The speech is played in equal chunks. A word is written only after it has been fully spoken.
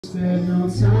Spent no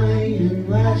time in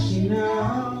lashing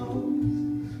out,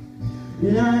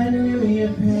 and I knew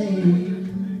your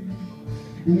pain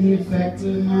and the effect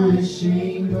of my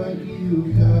shame, but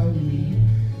you cut me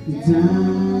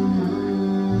down,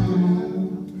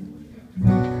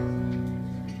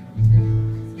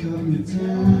 cut me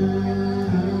down.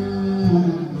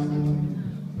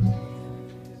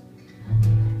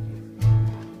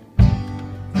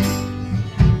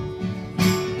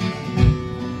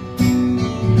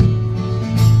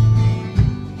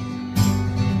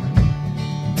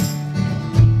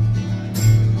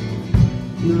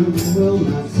 I will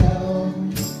not tell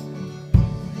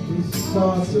these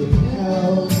thoughts of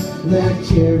hell that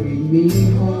carry me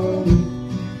home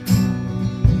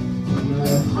on the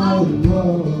hollow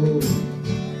road.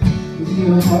 With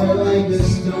your heart like a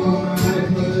stone, I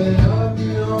put up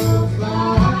no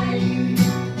fight.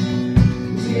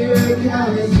 Dear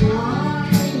God is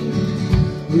mine,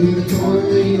 when the thorn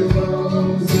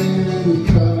rose and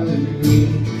cut me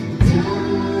down.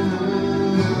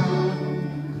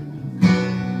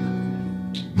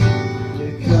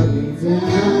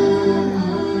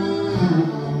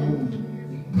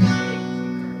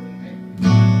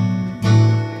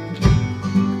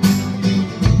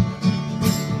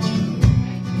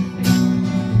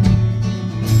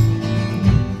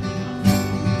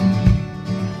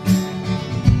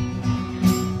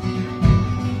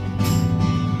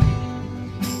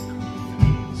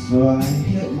 So I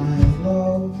hit my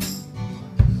low.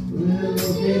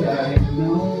 Little did I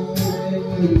know it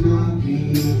would not be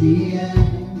the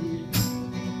end.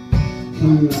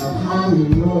 From the hollow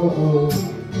road,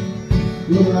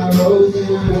 well, I rose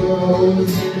and I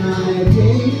rose and I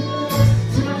gave lost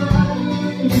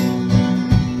time.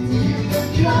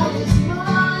 Dear God is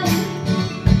mine,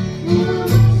 will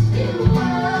ask you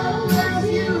well as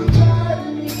you cut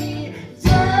me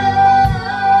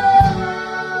down.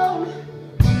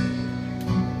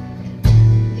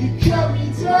 You cut me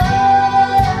down.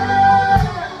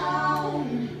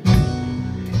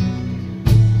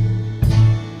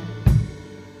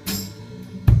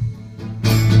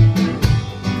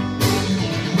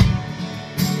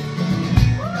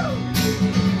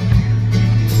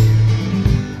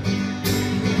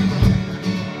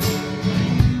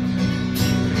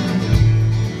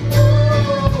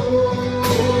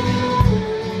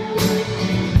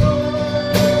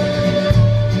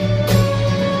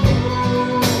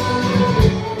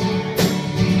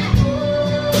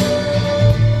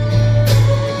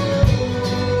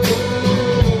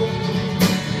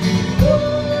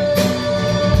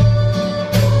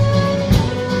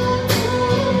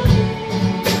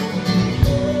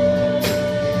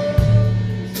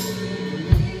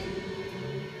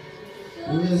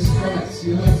 There's cracks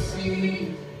you'll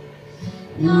see,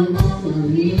 and I'm on my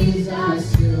knees, I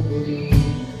still believe.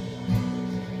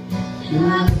 And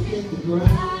I've hit the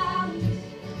ground,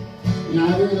 and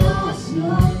I've been lost, no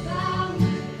found.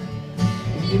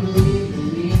 If you believe in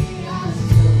me, I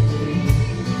still believe.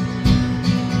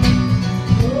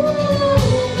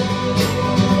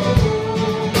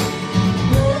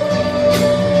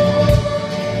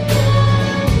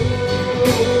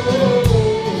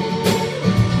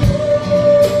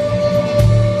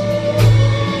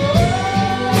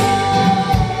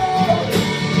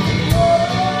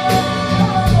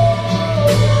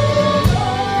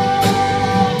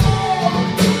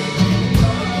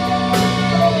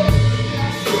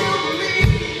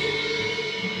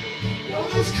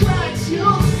 Those cracks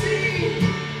you'll see,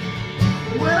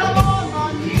 when I'm on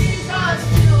my knees, I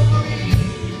still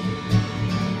believe.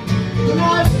 When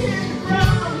I've hit the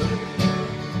ground,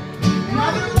 and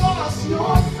I've been lost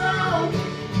nor found.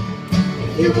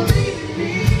 If you believe in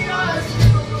me, I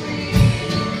still believe.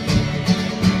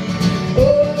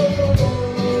 Oh.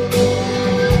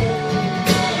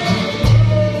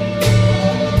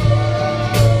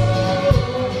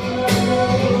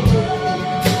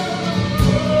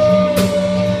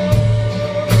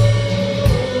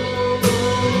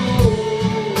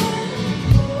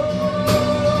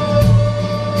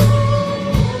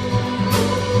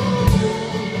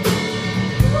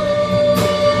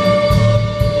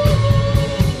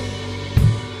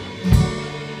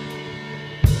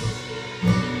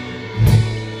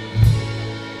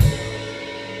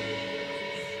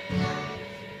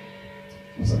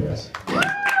 What's up, guys?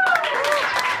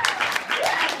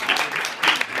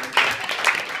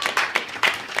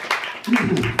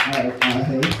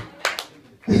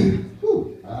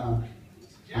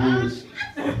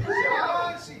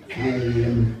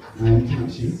 I'm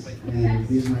Tashi, and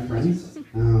these are my friends.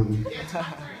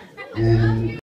 And